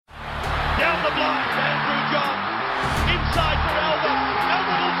flies. Andrew John inside for Albert.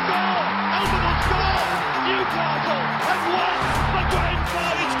 Albert will score. Albert will score. Newcastle have won the grand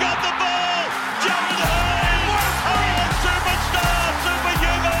final. He's got the ball. Jared Hayes. Oh, superstar,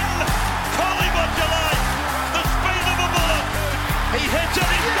 superhuman. Call him what you like. The speed of a bullet. He hits it.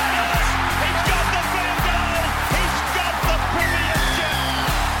 He's got it. He's got the field goal. He's got the premiership.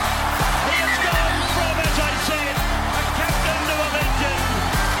 He has gone from, as I said, a captain to a legend,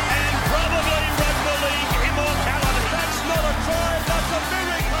 and probably rugby league immortality. That's not a try, that's a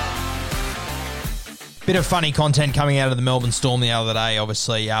miracle. Bit of funny content coming out of the Melbourne Storm the other day,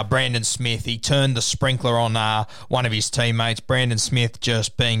 obviously. Brandon Smith, he turned the sprinkler on one of his teammates. Brandon Smith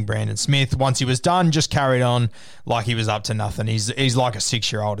just being Brandon Smith. Once he was done, just carried on like he was up to nothing. He's like a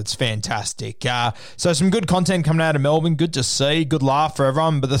 6-year-old. It's fantastic. So some good content coming out of Melbourne. Good to see. Good laugh for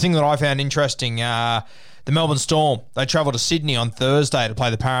everyone. But the thing that I found interesting, the Melbourne Storm, they travelled to Sydney on Thursday to play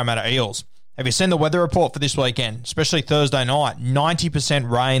the Parramatta Eels. Have you seen the weather report for this weekend, especially Thursday night? 90%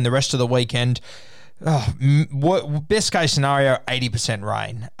 rain the rest of the weekend. Best case scenario, 80%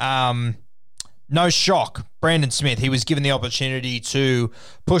 rain. No shock. Brandon Smith, he was given the opportunity to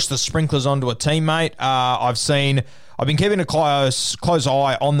push the sprinklers onto a teammate. I've been keeping a close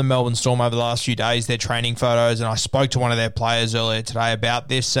eye on the Melbourne Storm over the last few days, their training photos, and I spoke to one of their players earlier today about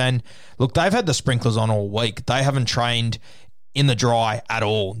this. And look, they've had the sprinklers on all week. They haven't trained in the dry at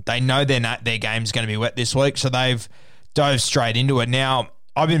all. They know their game's going to be wet this week, so they've dove straight into it. Now,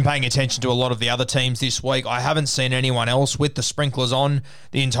 I've been paying attention to a lot of the other teams this week. I haven't seen anyone else with the sprinklers on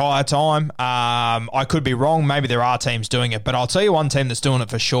the entire time. I could be wrong. Maybe there are teams doing it, but I'll tell you one team that's doing it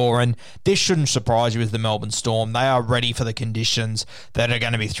for sure, and this shouldn't surprise you, is the Melbourne Storm. They are ready for the conditions that are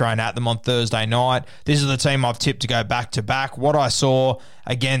going to be thrown at them on Thursday night. This is the team I've tipped to go back-to-back. What I saw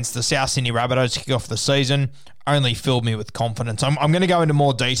against the South Sydney Rabbitohs to kick off the season only filled me with confidence. I'm going to go into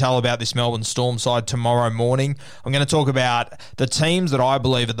more detail about this Melbourne Storm side tomorrow morning. I'm going to talk about the teams that I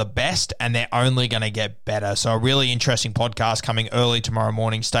believe are the best, and they're only going to get better. So a really interesting podcast coming early tomorrow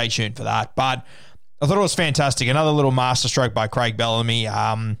morning. Stay tuned for that. But I thought it was fantastic. Another little masterstroke by Craig Bellamy.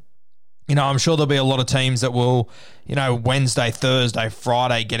 I'm sure there'll be a lot of teams that will, Wednesday, Thursday,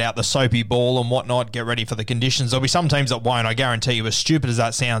 Friday, get out the soapy ball and whatnot, get ready for the conditions. There'll be some teams that won't. I guarantee you, as stupid as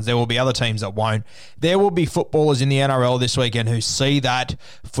that sounds, there will be other teams that won't. There will be footballers in the NRL this weekend who see that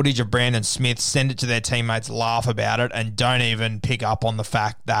footage of Brandon Smith, send it to their teammates, laugh about it, and don't even pick up on the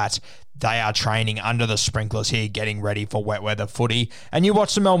fact that they are training under the sprinklers here, getting ready for wet weather footy. And you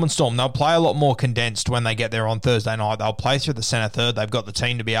watch the Melbourne Storm, they'll play a lot more condensed when they get there on Thursday night. They'll play through the centre third. They've got the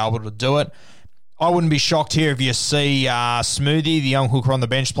team to be able to do it. I wouldn't be shocked here if you see Smoothie, the young hooker on the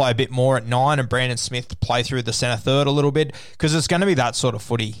bench, play a bit more at 9 and Brandon Smith play through the centre third a little bit, because it's going to be that sort of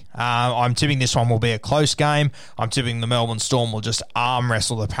footy. I'm tipping this one will be a close game. I'm tipping the Melbourne Storm will just arm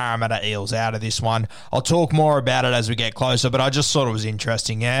wrestle the Parramatta Eels out of this one. I'll talk more about it as we get closer, but I just thought it was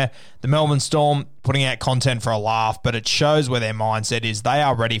interesting, yeah. The Melbourne Storm putting out content for a laugh, but it shows where their mindset is. They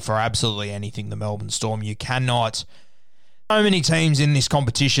are ready for absolutely anything, the Melbourne Storm. You cannot... So many teams in this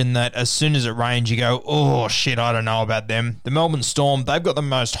competition that as soon as it rains, you go, oh, shit, I don't know about them. The Melbourne Storm, they've got the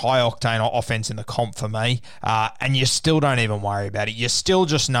most high-octane offense in the comp for me, and you still don't even worry about it. You still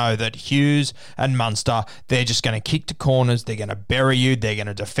just know that Hughes and Munster, they're just going to kick to corners, they're going to bury you, they're going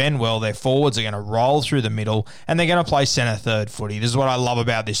to defend well, their forwards are going to roll through the middle, and they're going to play centre-third footy. This is what I love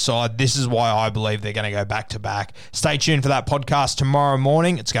about this side. This is why I believe they're going to go back-to-back. Stay tuned for that podcast tomorrow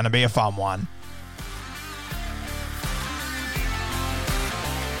morning. It's going to be a fun one.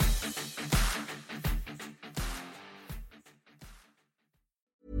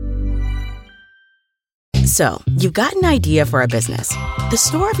 So, you've got an idea for a business. The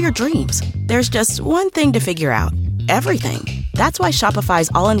store of your dreams. There's just one thing to figure out. Everything. That's why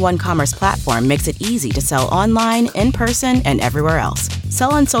Shopify's all-in-one commerce platform makes it easy to sell online, in person, and everywhere else.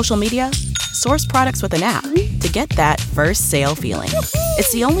 Sell on social media, source products with an app to get that first sale feeling.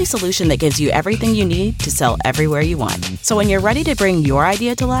 It's the only solution that gives you everything you need to sell everywhere you want. So when you're ready to bring your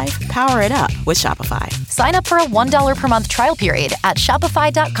idea to life, power it up with Shopify. Sign up for a $1 per month trial period at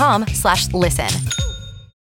shopify.com/listen.